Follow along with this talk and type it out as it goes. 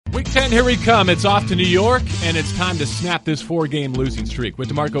Week 10, here we come. It's off to New York, and it's time to snap this 4-game losing streak with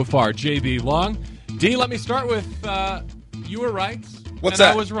DeMarco Farr, JB Long. D, let me start with you were right. What's and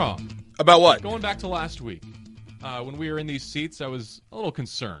that? I was wrong. About what? Going back to last week, when we were in these seats, I was a little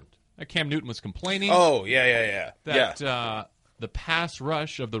concerned. Cam Newton was complaining. Oh, yeah. That the pass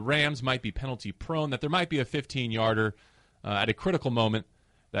rush of the Rams might be penalty prone, that there might be a 15-yarder at a critical moment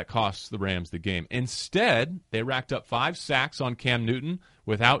that costs the Rams the game. Instead, they racked up 5 sacks on Cam Newton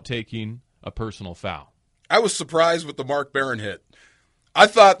without taking a personal foul. I was surprised with the Mark Barron hit. I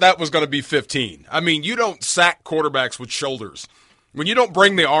thought that was going to be 15. I mean, you don't sack quarterbacks with shoulders. When you don't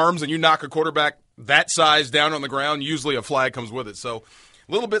bring the arms and you knock a quarterback that size down on the ground, usually a flag comes with it. So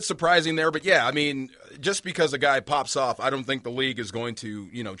a little bit surprising there. But, yeah, I mean, just because a guy pops off, I don't think the league is going to,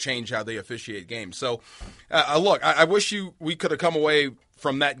 change how they officiate games. So, look, I wish we could have come away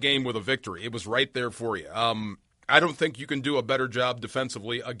from that game with a victory. It was right there for you. I don't think you can do a better job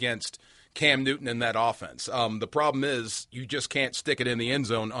defensively against Cam Newton in that offense. The problem is you just can't stick it in the end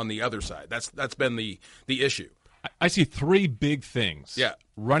zone on the other side. That's been the issue. I see 3 big things. Yeah.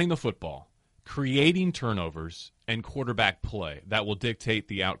 Running the football, creating turnovers, and quarterback play that will dictate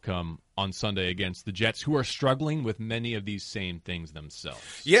the outcome on Sunday against the Jets, who are struggling with many of these same things themselves.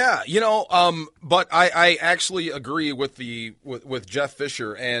 Yeah, but I actually agree with Jeff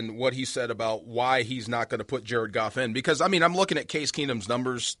Fisher and what he said about why he's not going to put Jared Goff in. Because, I mean, I'm looking at Case Keenum's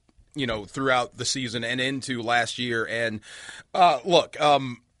numbers, throughout the season and into last year. And, look,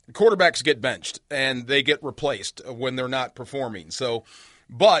 quarterbacks get benched and they get replaced when they're not performing. So,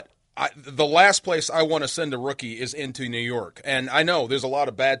 but the last place I want to send a rookie is into New York. And I know there's a lot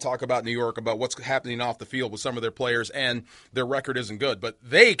of bad talk about New York, about what's happening off the field with some of their players, and their record isn't good. But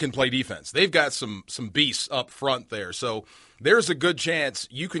they can play defense. They've got some beasts up front there. So there's a good chance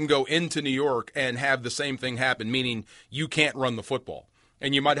you can go into New York and have the same thing happen, meaning you can't run the football.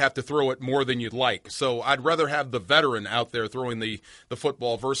 And you might have to throw it more than you'd like. So I'd rather have the veteran out there throwing the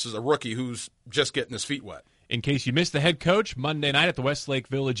football versus a rookie who's just getting his feet wet. In case you missed the head coach, Monday night at the Westlake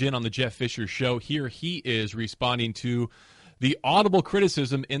Village Inn on the Jeff Fisher Show, here he is responding to the audible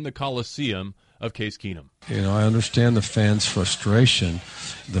criticism in the Coliseum of Case Keenum. I understand the fans' frustration,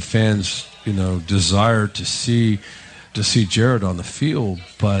 the fans' desire to see Jared on the field,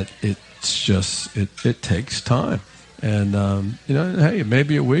 but it's just it takes time. And, hey,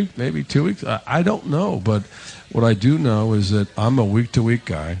 maybe a week, maybe 2 weeks. I don't know. But what I do know is that I'm a week-to-week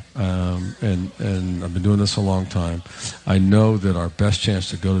guy, and I've been doing this a long time. I know that our best chance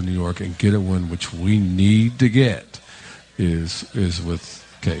to go to New York and get a win, which we need to get, is with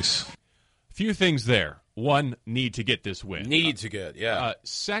Case. Few things there. One, need to get this win. Need to get, yeah.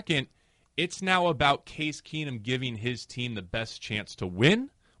 Second, it's now about Case Keenum giving his team the best chance to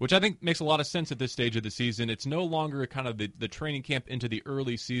win, which I think makes a lot of sense at this stage of the season. It's no longer kind of the training camp into the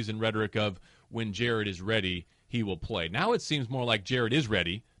early season rhetoric of when Jared is ready, he will play. Now it seems more like Jared is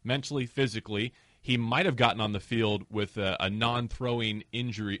ready, mentally, physically. He might have gotten on the field with a non-throwing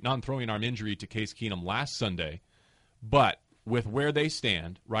arm injury to Case Keenum last Sunday. But with where they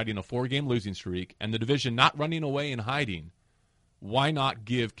stand, riding a 4-game losing streak, and the division not running away and hiding, why not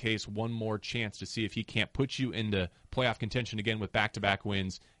give Case one more chance to see if he can't put you into playoff contention again with back-to-back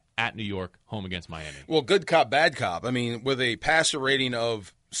wins at New York, home against Miami? Well, good cop, bad cop. I mean, with a passer rating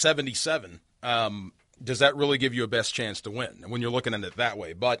of 77, does that really give you a best chance to win when you're looking at it that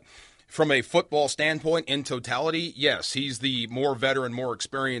way? But from a football standpoint, in totality, yes, he's the more veteran, more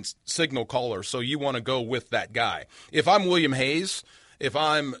experienced signal caller, so you want to go with that guy. If I'm William Hayes, if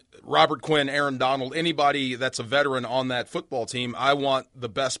I'm Robert Quinn, Aaron Donald, anybody that's a veteran on that football team, I want the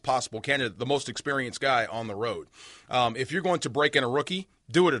best possible candidate, the most experienced guy on the road. If you're going to break in a rookie,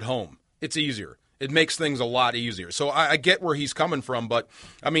 do it at home. It's easier. It makes things a lot easier. So I get where he's coming from, but,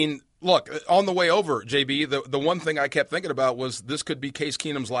 I mean, look, on the way over, JB, the one thing I kept thinking about was this could be Case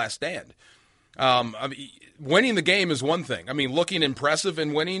Keenum's last stand. I mean, winning the game is one thing. I mean, looking impressive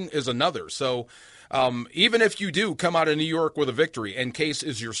and winning is another. So even if you do come out of New York with a victory and Case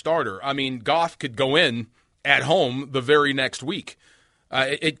is your starter, I mean, Goff could go in at home the very next week.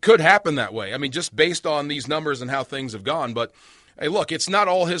 It could happen that way. I mean, just based on these numbers and how things have gone. But, hey, look, it's not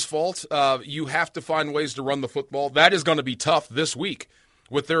all his fault. You have to find ways to run the football. That is going to be tough this week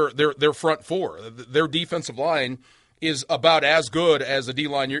with their front four. Their defensive line is about as good as a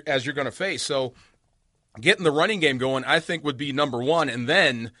D-line as you're going to face. So getting the running game going, I think, would be number one, and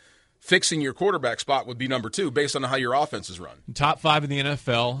then fixing your quarterback spot would be number two based on how your offense is run. Top 5 in the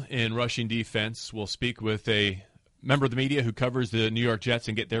NFL in rushing defense. We'll speak with a member of the media who covers the New York Jets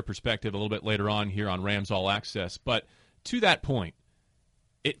and get their perspective a little bit later on here on Rams All Access. But to that point,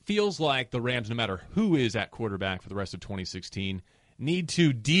 it feels like the Rams, no matter who is at quarterback for the rest of 2016, need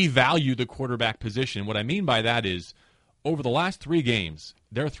to devalue the quarterback position. What I mean by that is over the last 3 games,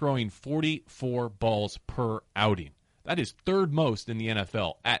 they're throwing 44 balls per outing. That is third most in the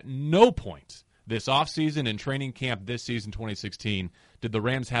NFL. At no point this offseason and training camp this season, 2016, did the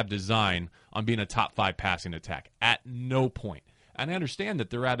Rams have design on being a top 5 passing attack. At no point. And I understand that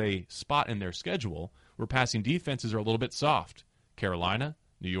they're at a spot in their schedule where passing defenses are a little bit soft. Carolina,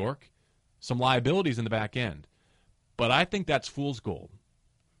 New York, some liabilities in the back end. But I think that's fool's gold.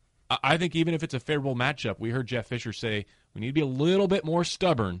 I think even if it's a favorable matchup, we heard Jeff Fisher say we need to be a little bit more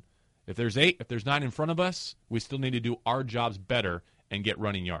stubborn. If there's 8, if there's 9 in front of us, we still need to do our jobs better and get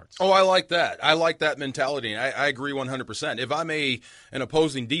running yards. Oh, I like that. I like that mentality. I agree 100%. If I'm an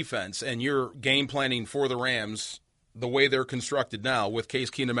opposing defense and you're game planning for the Rams the way they're constructed now with Case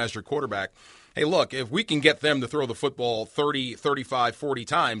Keenum as your quarterback, hey, look, if we can get them to throw the football 30, 35, 40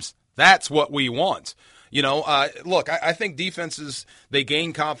 times, that's what we want. Look, I think defenses, they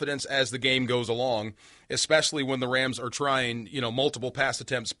gain confidence as the game goes along, especially when the Rams are trying, multiple pass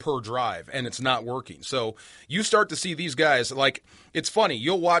attempts per drive, and it's not working. So you start to see these guys, like, it's funny.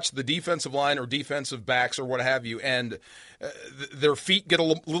 You'll watch the defensive line or defensive backs or what have you, and their feet get a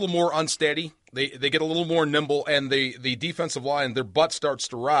little more unsteady. They get a little more nimble, and the defensive line, their butt starts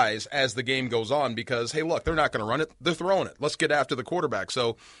to rise as the game goes on because, hey, look, they're not going to run it. They're throwing it. Let's get after the quarterback.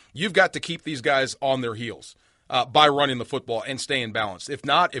 So you've got to keep these guys on their heels by running the football and staying balanced. If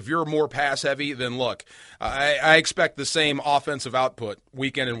not, if you're more pass-heavy, then look, I expect the same offensive output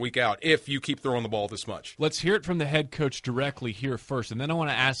week in and week out if you keep throwing the ball this much. Let's hear it from the head coach directly here first, and then I want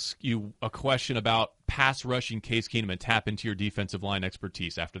to ask you a question about pass rushing Case Keenum and tap into your defensive line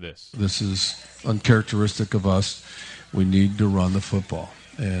expertise after this. This is uncharacteristic of us. We need to run the football.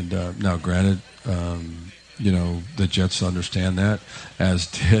 And now, granted, the Jets understand that, as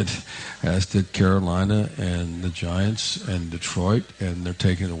did Carolina and the Giants and Detroit, and they're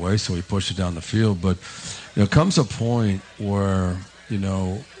taking it away, so we push it down the field. But comes a point where,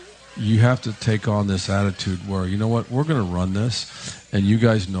 you have to take on this attitude where, you know what, we're going to run this, and you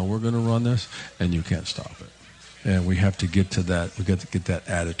guys know we're going to run this, and you can't stop it. And we have to get to that. We got to get that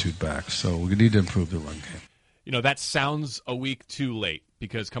attitude back. So we need to improve the run game. That sounds a week too late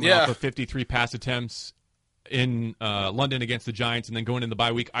because coming off of 53 pass attempts in London against the Giants and then going in the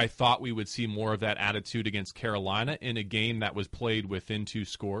bye week, I thought we would see more of that attitude against Carolina in a game that was played within 2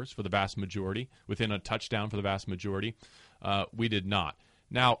 scores for the vast majority, within a touchdown for the vast majority. We did not.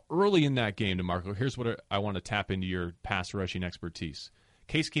 Now, early in that game, DeMarco, here's what I want to tap into your pass rushing expertise.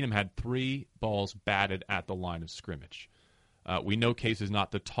 Case Keenum had 3 balls batted at the line of scrimmage. We know Case is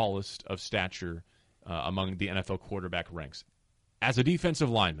not the tallest of stature among the NFL quarterback ranks. As a defensive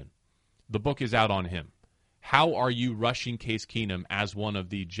lineman, the book is out on him. How are you rushing Case Keenum as one of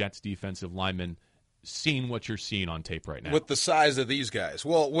the Jets defensive linemen, seeing what you're seeing on tape right now? With the size of these guys.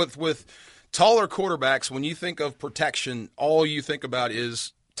 Well, with taller quarterbacks, when you think of protection, all you think about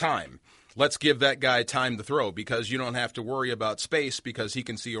is time. Let's give that guy time to throw because you don't have to worry about space because he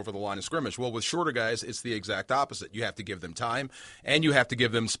can see over the line of scrimmage. Well, with shorter guys, it's the exact opposite. You have to give them time, and you have to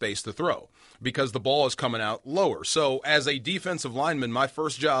give them space to throw because the ball is coming out lower. So as a defensive lineman, my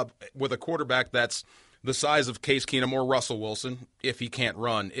first job with a quarterback that's the size of Case Keenum or Russell Wilson, if he can't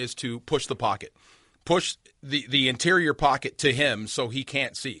run, is to push the pocket. Push the interior pocket to him so he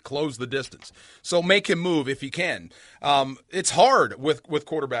can't see. Close the distance. So make him move if he can. It's hard with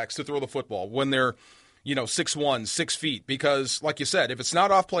quarterbacks to throw the football when they're 6'1", 6 feet because, like you said, if it's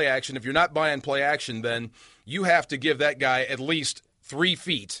not off play action, if you're not buying play action, then you have to give that guy at least 3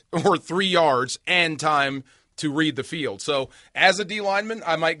 feet or 3 yards and time to read the field. So as a D lineman,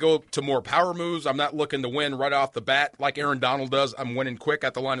 I might go to more power moves. I'm not looking to win right off the bat like Aaron Donald does. I'm winning quick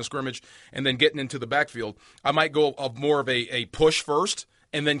at the line of scrimmage and then getting into the backfield. I might go of more of a push first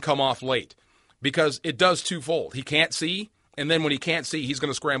and then come off late because it does twofold. He can't see, and then when he can't see, he's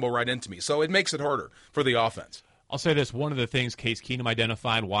going to scramble right into me. So it makes it harder for the offense. I'll say this. One of the things Case Keenum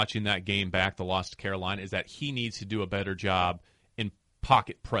identified watching that game back, the loss to Carolina, is that he needs to do a better job in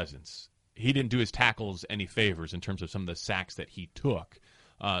pocket presence. He didn't do his tackles any favors in terms of some of the sacks that he took.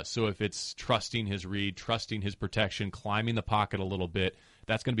 So if it's trusting his read, trusting his protection, climbing the pocket a little bit,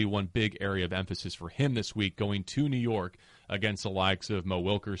 that's going to be one big area of emphasis for him this week, going to New York against the likes of Mo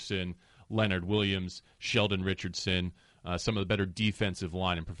Wilkerson, Leonard Williams, Sheldon Richardson, some of the better defensive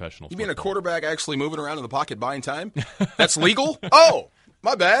line in professional football. You mean a quarterback actually moving around in the pocket buying time? That's legal? Oh,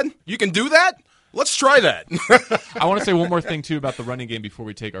 my bad. You can do that? Let's try that. I want to say one more thing, too, about the running game before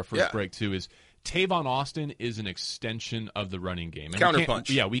we take our first break, too, is Tavon Austin is an extension of the running game. And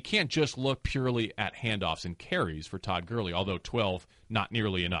Counterpunch. We can't just look purely at handoffs and carries for Todd Gurley, although 12, not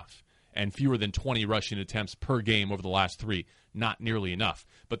nearly enough. And fewer than 20 rushing attempts per game over the last 3. not nearly enough.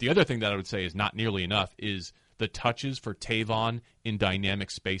 But the other thing that I would say is not nearly enough is the touches for Tavon in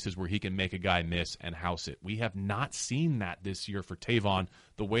dynamic spaces where he can make a guy miss and house it. We have not seen that this year for Tavon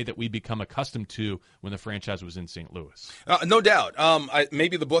the way that we become accustomed to when the franchise was in St. Louis. No doubt.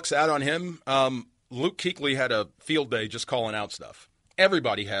 Maybe the book's out on him. Luke Kuechly had a field day just calling out stuff.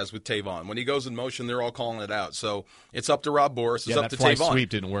 Everybody has with Tavon. When he goes in motion, they're all calling it out. So it's up to Rob Boras. It's up to fly Tavon. Sweep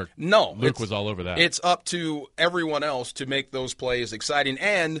didn't work. No. Luke was all over that. It's up to everyone else to make those plays exciting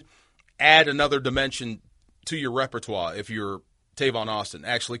and add another dimension to your repertoire if you're Tavon Austin,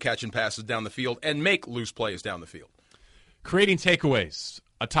 actually catching passes down the field and make loose plays down the field. Creating takeaways,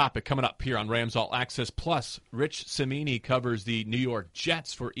 a topic coming up here on Rams All Access. Plus, Rich Cimini covers the New York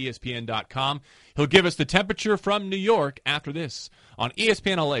Jets for ESPN.com. He'll give us the temperature from New York after this on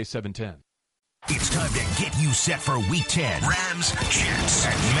ESPN LA 710. It's time to get you set for Week 10. Rams, Jets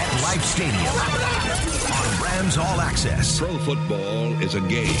at MetLife Stadium. On Rams All Access. Pro football is a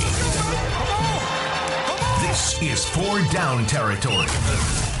game. This is 4 Down Territory.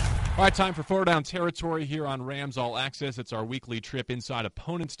 All right, time for 4 Down Territory here on Rams All Access. It's our weekly trip inside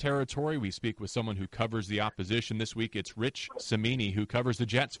opponent's territory. We speak with someone who covers the opposition. This week it's Rich Cimini, who covers the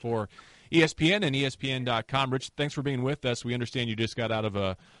Jets for ESPN and ESPN.com. Rich, thanks for being with us. We understand you just got out of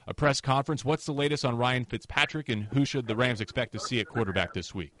a press conference. What's the latest on Ryan Fitzpatrick, and who should the Rams expect to see at quarterback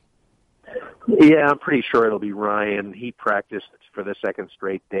this week? Yeah, I'm pretty sure it'll be Ryan. He practiced for the second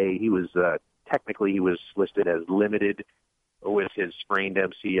straight day. He was technically he was listed as limited with his sprained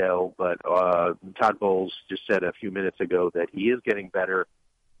MCL, but Todd Bowles just said a few minutes ago that he is getting better,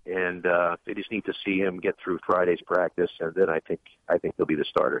 and they just need to see him get through Friday's practice, and then I think he'll be the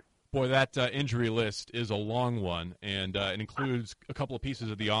starter. Boy, that injury list is a long one, and it includes a couple of pieces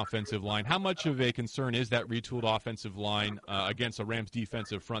of the offensive line. How much of a concern is that retooled offensive line against a Rams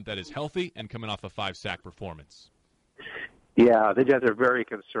defensive front that is healthy and coming off a 5-sack performance? Yeah, the Jets are very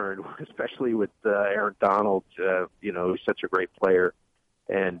concerned, especially with Aaron Donald. He's such a great player.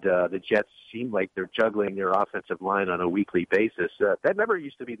 And the Jets seem like they're juggling their offensive line on a weekly basis. That never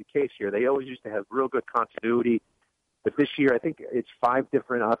used to be the case here. They always used to have real good continuity. But this year, I think it's 5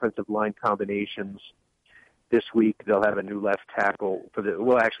 different offensive line combinations. This week, they'll have a new left tackle.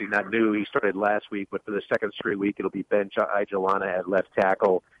 Actually not new. He started last week, but for the second straight week, it'll be Ben Ijalana at left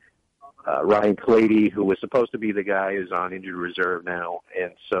tackle. Ryan Clady, who was supposed to be the guy, is on injured reserve now.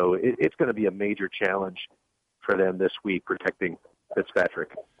 And so it's going to be a major challenge for them this week, protecting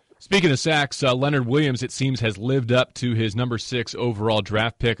Fitzpatrick. Speaking of sacks, Leonard Williams, it seems, has lived up to his number 6 overall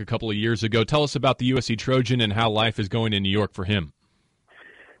draft pick a couple of years ago. Tell us about the USC Trojan and how life is going in New York for him.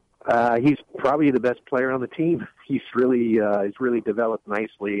 He's probably the best player on the team. He's really developed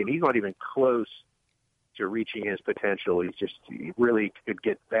nicely, and he's not even close to reaching his potential. He really could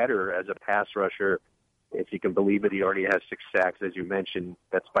get better as a pass rusher. If you can believe it, he already has 6 sacks, as you mentioned.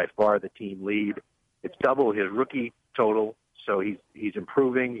 That's by far the team lead. It's double his rookie total, so he's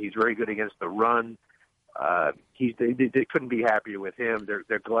improving. He's very good against the run. They couldn't be happier with him.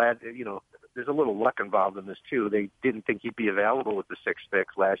 They're glad. There's a little luck involved in this too. They didn't think he'd be available with the 6th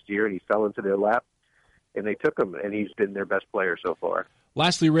pick last year, and he fell into their lap, and they took him, and he's been their best player so far.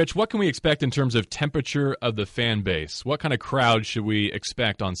 Lastly, Rich, what can we expect in terms of temperature of the fan base? What kind of crowd should we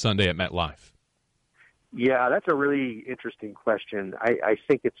expect on Sunday at MetLife? Yeah, that's a really interesting question. I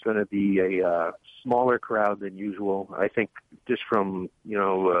think it's going to be a smaller crowd than usual. I think just from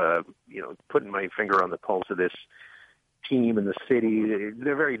putting my finger on the pulse of this team and the city,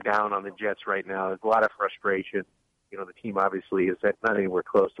 they're very down on the Jets right now. There's a lot of frustration. The team obviously is not anywhere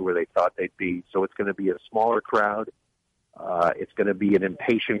close to where they thought they'd be. So it's going to be a smaller crowd. It's going to be an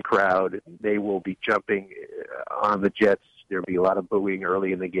impatient crowd. They will be jumping on the Jets. There'll be a lot of booing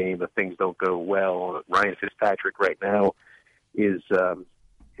early in the game if things don't go well. Ryan Fitzpatrick right now is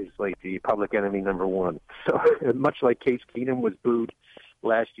like the public enemy number 1. So much like Case Keenum was booed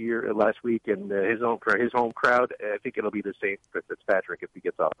last week, and his home crowd, I think it'll be the same for Fitzpatrick if he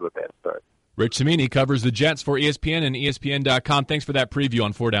gets off to a bad start. Rich Cimini covers the Jets for ESPN and ESPN.com. Thanks for that preview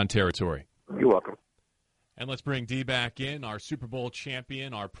on 4 Down Territory. You're welcome. And let's bring D back in, our Super Bowl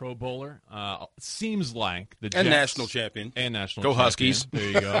champion, our Pro Bowler. Seems like the Jets. And national champion. And national Go champion. Huskies. There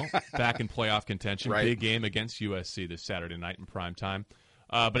you go. Back in playoff contention. Right. Big game against USC this Saturday night in prime time.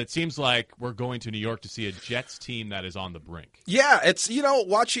 But it seems like we're going to New York to see a Jets team that is on the brink. Yeah, it's,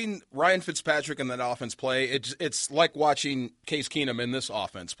 watching Ryan Fitzpatrick in that offense play, it's like watching Case Keenum in this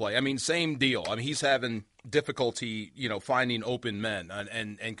offense play. I mean, same deal. I mean, he's having difficulty, finding open men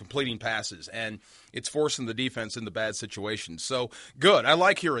and completing passes, and it's forcing the defense into bad situations. So good. I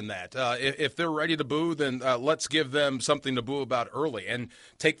like hearing that. If they're ready to boo, then let's give them something to boo about early and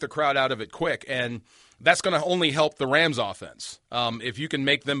take the crowd out of it quick. And that's going to only help the Rams offense. If you can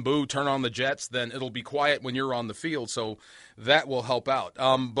make them boo, turn on the Jets, then it'll be quiet when you're on the field. So that will help out.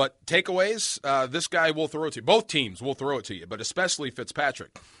 But takeaways, this guy will throw it to you. Both teams will throw it to you, but especially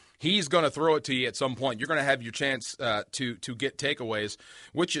Fitzpatrick. He's going to throw it to you at some point. You're going to have your chance to get takeaways,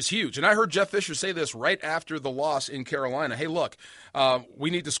 which is huge. And I heard Jeff Fisher say this right after the loss in Carolina. Hey, look, we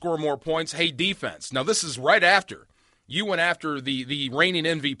need to score more points. Hey, defense. Now, this is right after. You went after the reigning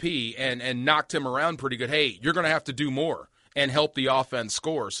MVP and knocked him around pretty good. Hey, you're going to have to do more and help the offense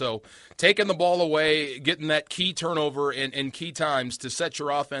score. So taking the ball away, getting that key turnover in key times to set your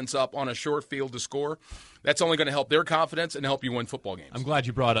offense up on a short field to score, that's only going to help their confidence and help you win football games. I'm glad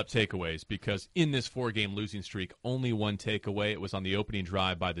you brought up takeaways because in this 4-game losing streak, only one takeaway. It was on the opening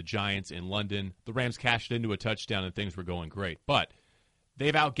drive by the Giants in London. The Rams cashed into a touchdown and things were going great. But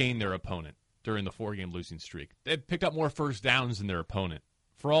they've outgained their opponent during the 4-game losing streak. They've picked up more first downs than their opponent.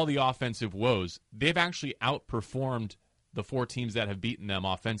 For all the offensive woes, they've actually outperformed the 4 teams that have beaten them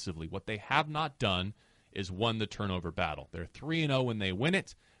offensively. What they have not done is won the turnover battle. They're 3-0 when they win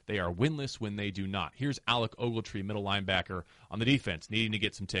it. They are winless when they do not. Here's Alec Ogletree, middle linebacker, on the defense, needing to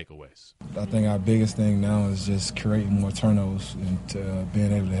get some takeaways. I think our biggest thing now is just creating more turnovers and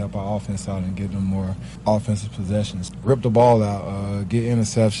being able to help our offense out and get them more offensive possessions. Rip the ball out, get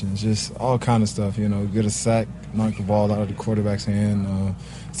interceptions, just all kind of stuff, get a sack, knock the ball out of the quarterback's hand,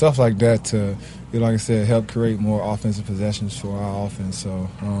 stuff like that to, like I said, help create more offensive possessions for our offense. So,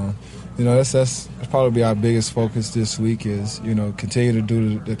 that's probably our biggest focus this week is, continue to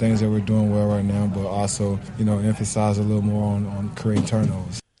do the things that we're doing well right now, but also, emphasize a little more on creating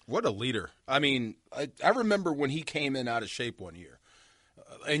turnovers. What a leader. I mean, I remember when he came in out of shape one year,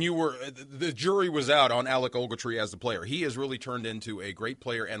 and the jury was out on Alec Ogletree as the player. He has really turned into a great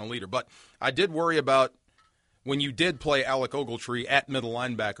player and a leader. But I did worry about when you did play Alec Ogletree at middle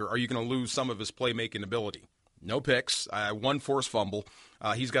linebacker, are you going to lose some of his playmaking ability? No picks, one forced fumble.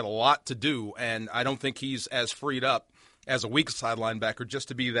 He's got a lot to do, and I don't think he's as freed up as a weak side linebacker just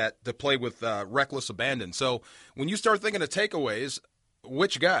to play with reckless abandon. So when you start thinking of takeaways,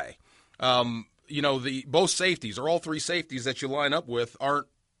 which guy? Both safeties or all 3 safeties that you line up with aren't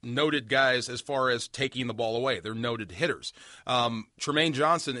noted guys as far as taking the ball away. They're noted hitters. Tremaine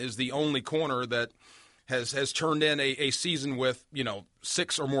Johnson is the only corner that has turned in a season with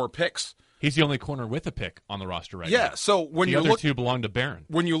 6 or more picks. He's the only corner with a pick on the roster right now. Yeah, so when the other 2 belong to Barron.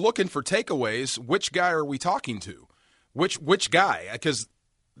 When you're looking for takeaways, which guy are we talking to? Which guy? Because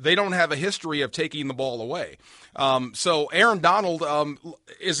they don't have a history of taking the ball away. So Aaron Donald,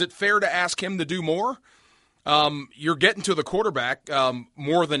 is it fair to ask him to do more? You're getting to the quarterback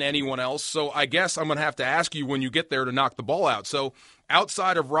more than anyone else, so I guess I'm going to have to ask you when you get there to knock the ball out. So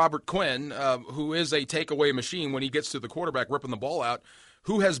outside of Robert Quinn, who is a takeaway machine when he gets to the quarterback ripping the ball out,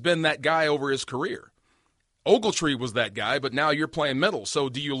 who has been that guy over his career? Ogletree was that guy, but now you're playing middle, so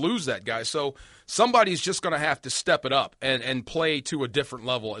do you lose that guy? So somebody's just going to have to step it up and play to a different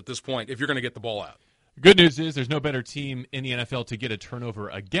level at this point if you're going to get the ball out. Good news is there's no better team in the NFL to get a turnover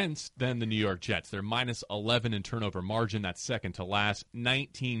against than the New York Jets. They're minus 11 in turnover margin. That's second to last.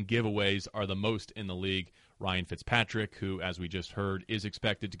 19 giveaways are the most in the league. Ryan Fitzpatrick, who, as we just heard, is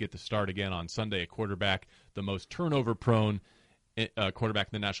expected to get the start again on Sunday at quarterback, the most turnover-prone quarterback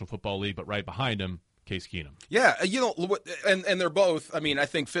in the National Football League, but right behind him, Case Keenum. Yeah, and they're both. I mean, I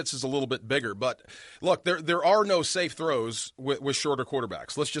think Fitz is a little bit bigger, but look, there are no safe throws with shorter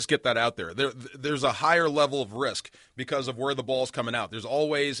quarterbacks. Let's just get that out there. There's a higher level of risk because of where the ball's coming out. There's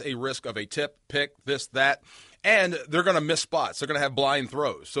always a risk of a tip, pick, this, that, and they're going to miss spots. They're going to have blind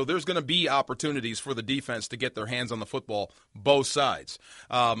throws. So there's going to be opportunities for the defense to get their hands on the football, both sides.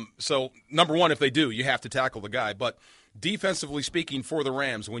 So number one, if they do, you have to tackle the guy, but defensively speaking for the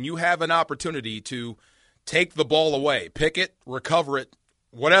Rams, when you have an opportunity to take the ball away, pick it, recover it,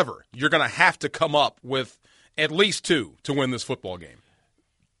 whatever, you're going to have to come up with at least 2 to win this football game.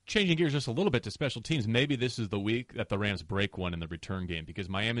 Changing gears just a little bit to special teams, maybe this is the week that the Rams break one in the return game because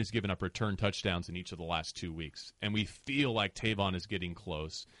Miami's given up return touchdowns in each of the last 2 weeks, and we feel like Tavon is getting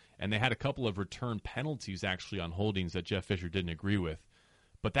close. And they had a couple of return penalties actually on holdings that Jeff Fisher didn't agree with.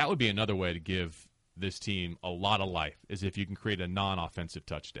 But that would be another way to give this team a lot of life, is if you can create a non-offensive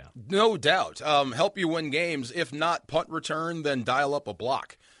touchdown. No doubt. Help you win games. If not punt return, then dial up a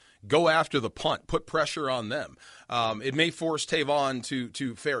block. go after the punt, put pressure on them. It may force Tavon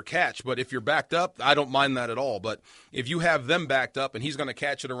to fair catch, but if you're backed up, I don't mind that at all. But if you have them backed up and he's going to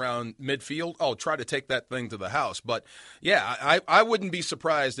catch it around midfield, try to take that thing to the house. But, yeah, I wouldn't be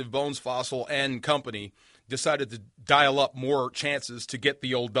surprised if Bones Fossil and company decided to dial up more chances to get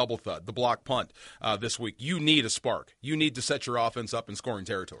the old double thud, the block punt this week. You need a spark. You need to set your offense up in scoring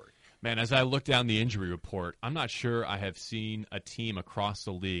territory. Man, as I look down the injury report, I'm not sure I have seen a team across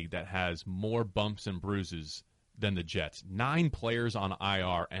the league that has more bumps and bruises than the Jets. 9 players on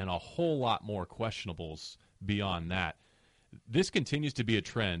IR and a whole lot more questionables beyond that. This continues to be a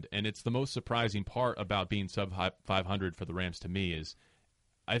trend, and it's the most surprising part about being sub-500 for the Rams to me is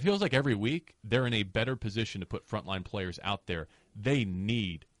it feels like every week they're in a better position to put frontline players out there. They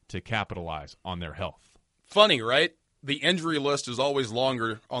need to capitalize on their health. Funny, right? The injury list is always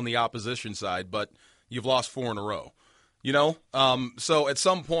longer on the opposition side, but you've lost 4 in a row. So at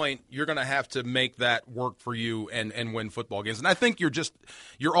some point you're going to have to make that work for you and win football games. And I think you're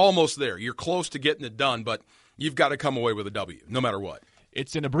almost there. You're close to getting it done, but you've got to come away with a W, no matter what.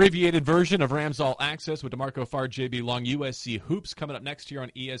 It's an abbreviated version of Rams All Access with DeMarco Farr, JB Long, USC Hoops coming up next year on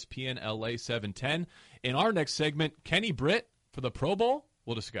ESPN LA 710. In our next segment, Kenny Britt for the Pro Bowl.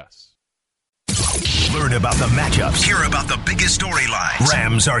 We'll discuss. Learn about the matchups. Hear about the biggest storylines.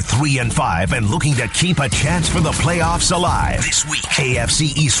 Rams are 3-5 and looking to keep a chance for the playoffs alive. This week,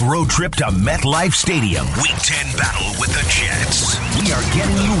 AFC East road trip to MetLife Stadium. Week 10 battle with the Jets. We are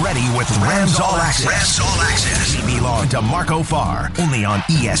getting you ready with Rams All Access. Rams All Access. We belong to Marco Farr. Only on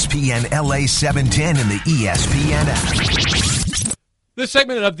ESPN LA 710 and the ESPN app. This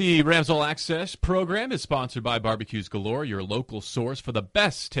segment of the Rams All Access program is sponsored by Barbecues Galore, your local source for the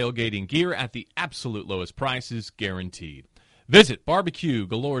best tailgating gear at the absolute lowest prices, guaranteed. Visit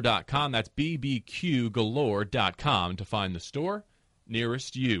barbecuegalore.com, that's bbqgalore.com, to find the store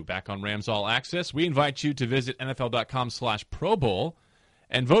nearest you. Back on Rams All Access, we invite you to visit NFL.com/Pro Bowl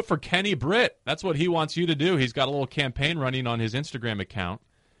and vote for Kenny Britt. That's what he wants you to do. He's got a little campaign running on his Instagram account,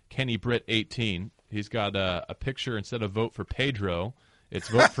 Kenny Britt 18. He's got a picture, instead of vote for Pedro, it's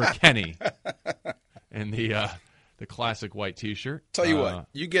vote for Kenny. And the classic white T-shirt. Tell you what,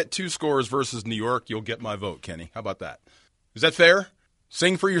 you get 2 scores versus New York, you'll get my vote, Kenny. How about that? Is that fair?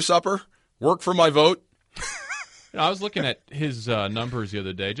 Sing for your supper? Work for my vote? I was looking at his numbers the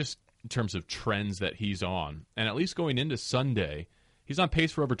other day, just in terms of trends that he's on. And at least going into Sunday, he's on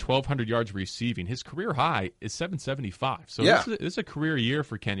pace for over 1,200 yards receiving. His career high is 775. So yeah. This is a career year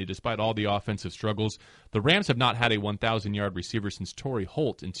for Kenny, despite all the offensive struggles. The Rams have not had a 1,000-yard receiver since Torrey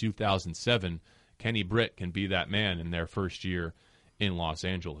Holt in 2007. Kenny Britt can be that man in their first year in Los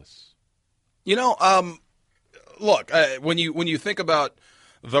Angeles. Look, when you think about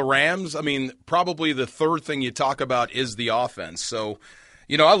the Rams, I mean, probably the third thing you talk about is the offense. So,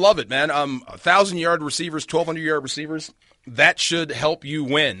 I love it, man. 1,000-yard receivers, 1,200-yard receivers, that should help you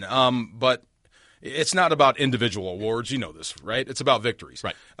win. But it's not about individual awards. You know this, right? It's about victories.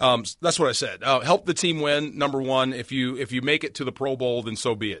 Right. That's what I said. Help the team win, number one. If you make it to the Pro Bowl, then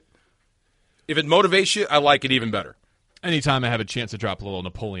so be it. If it motivates you, I like it even better. Anytime I have a chance to drop a little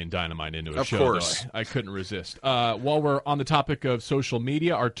Napoleon Dynamite into a show, course. though, I couldn't resist. While we're on the topic of social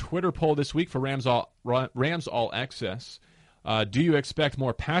media, our Twitter poll this week for Rams All Access, do you expect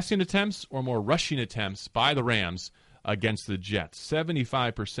more passing attempts or more rushing attempts by the Rams against the Jets?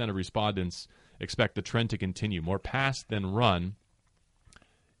 75% of respondents expect the trend to continue, more pass than run.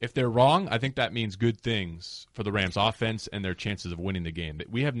 If they're wrong, I think that means good things for the Rams offense and their chances of winning the game.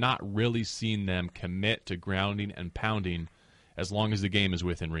 We have not really seen them commit to grounding and pounding as long as the game is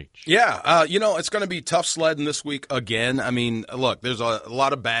within reach. Yeah, it's going to be tough sledding this week again. I mean, look, there's a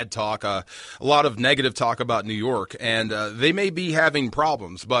lot of bad talk, a lot of negative talk about New York, and they may be having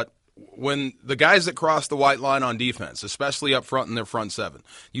problems, but when the guys that cross the white line on defense, especially up front in their front seven,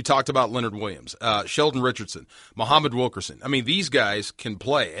 you talked about Leonard Williams, Sheldon Richardson, Muhammad Wilkerson. I mean, these guys can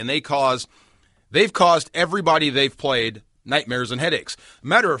play, and they've caused everybody they've played nightmares and headaches.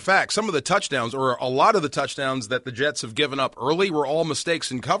 Matter of fact, some of the touchdowns, or a lot of the touchdowns that the Jets have given up early, were all mistakes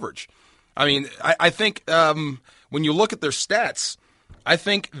in coverage. I mean, I think when you look at their stats, I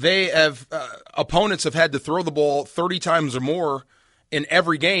think they have opponents have had to throw the ball 30 times or more in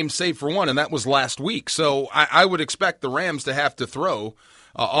every game, save for one, and that was last week. So I would expect the Rams to have to throw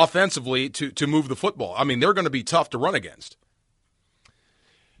offensively to move the football. I mean, they're going to be tough to run against.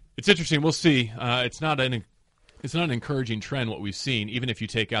 It's interesting. We'll see. It's not an encouraging trend, what we've seen, even if you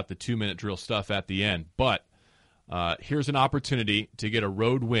take out the 2-minute drill stuff at the end. But here's an opportunity to get a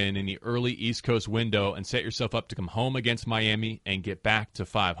road win in the early East Coast window and set yourself up to come home against Miami and get back to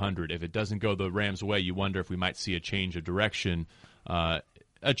 500. If it doesn't go the Rams' way, you wonder if we might see a change of direction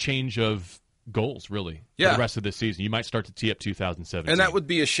a change of goals, really, for the rest of this season. You might start to tee up 2017. And that would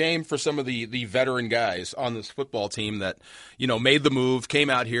be a shame for some of the veteran guys on this football team that, made the move, came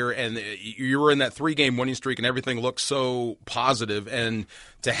out here, and you were in that 3-game winning streak and everything looked so positive. And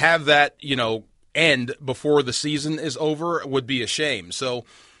to have that, end before the season is over would be a shame. So,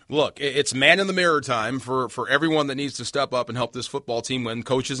 look, it's man in the mirror time for everyone that needs to step up and help this football team win,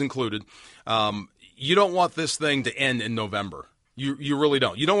 coaches included. You don't want this thing to end in November. You really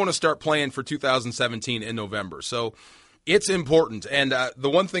don't. You don't want to start playing for 2017 in November. So it's important. And the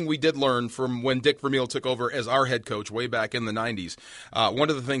one thing we did learn from when Dick Vermeil took over as our head coach way back in the 90s,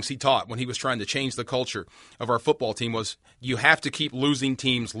 one of the things he taught when he was trying to change the culture of our football team was you have to keep losing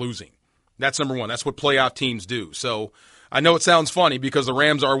teams losing. That's number one. That's what playoff teams do. So I know it sounds funny because the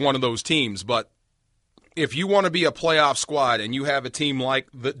Rams are one of those teams, but if you want to be a playoff squad and you have a team like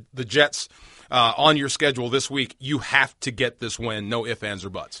the Jets on your schedule this week, you have to get this win. No ifs, ands,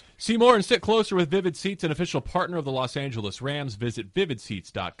 or buts. See more and sit closer with Vivid Seats, an official partner of the Los Angeles Rams. Visit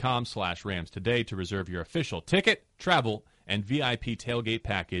vividseats.com/Rams today to reserve your official ticket, travel, and VIP tailgate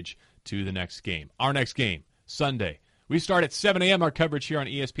package to the next game. Our next game, Sunday. We start at 7 a.m. Our coverage here on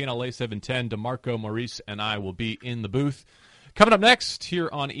ESPN LA 710. DeMarco, Maurice, and I will be in the booth. Coming up next here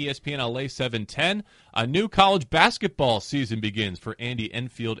on ESPN LA 710, a new college basketball season begins for Andy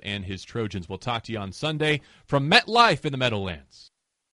Enfield and his Trojans. We'll talk to you on Sunday from MetLife in the Meadowlands.